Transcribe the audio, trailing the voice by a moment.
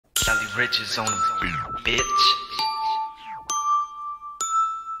Sally Riches on the bitch.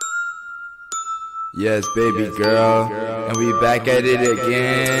 Yes, baby girl, and we back at it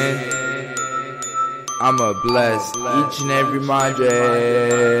again. I'ma bless each and every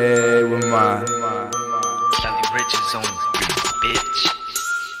Monday with my Sally Riches on the bitch.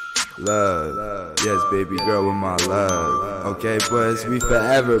 love. Yes, baby girl, with my love. Okay, boys, we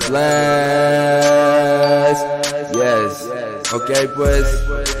forever blessed. Yes. Okay, boys.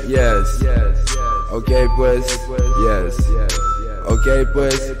 Yes. Okay, boys. Yes. Okay,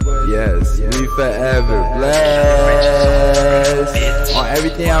 boys. Yes. We forever blessed. On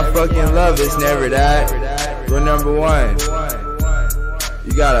everything I fucking love, it's never that. Rule number one.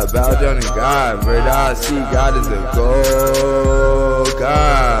 You gotta bow down to God. VERDaD. See, God is a gold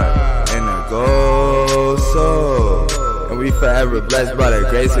God and a gold soul. And we forever blessed by the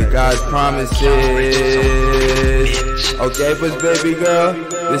grace of God's promises. Okay, but baby girl,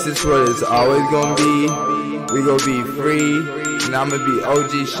 this is what it's always gonna be. We gonna be free, and I'ma be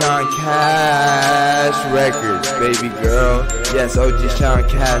OgSeanCashRecords, baby girl. Yes,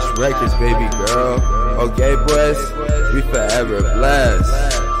 OgSeanCashRecords, baby girl. Okay, boys, we forever blessed.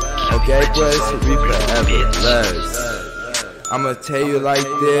 Okay, boys, we forever blessed. I'ma tell you like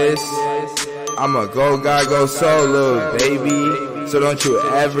this. I'm a gold guy, go solo, baby. So don't you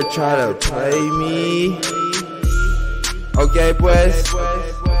ever try to play me. Okay, boys.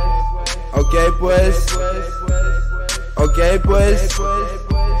 Okay, boys. Okay, boys.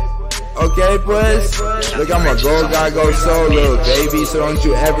 Okay, boys. Look, I'm a gold guy, go solo, baby. So don't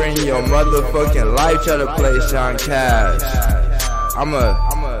you ever in your motherfucking life try to play Sean Cash. I'ma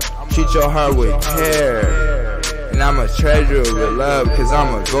treat your heart with care. And I'ma treasure it with love, cause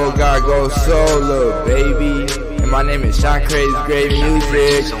I'm a gold guy, go solo, baby. And my name is Sean Crazy Great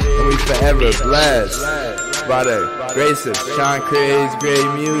Music, and we forever blessed by the grace of Sean Crazy Great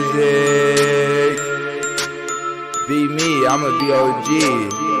Music. Be me, I'ma be OG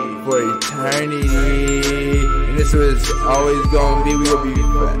for eternity. And this was always gonna be, we will be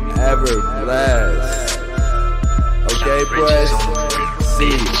forever blessed. Okay, boys?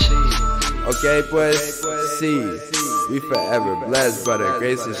 See. Okay, boys? See. We forever blessed by the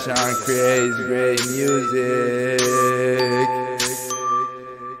grace of Sean Crazy Great Music.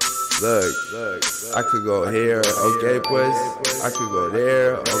 Look, I could go here, okay, boys? I could go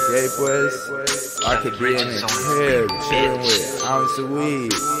there, okay, boys? I could be in the crib, chilling with an ounce of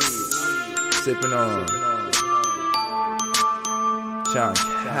weed, sipping on Sean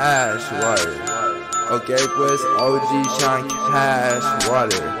Cash water. Okay, boys? OG Sean Cash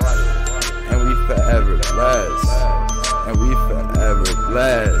water. And we forever blessed. And we forever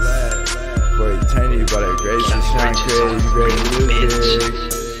blessed for eternity by the grace of Sean Crazy Great Music.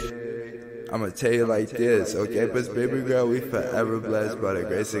 I'ma tell you like this, okay, but baby girl, we forever blessed by the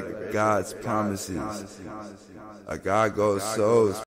grace of God's promises. A God goes souls.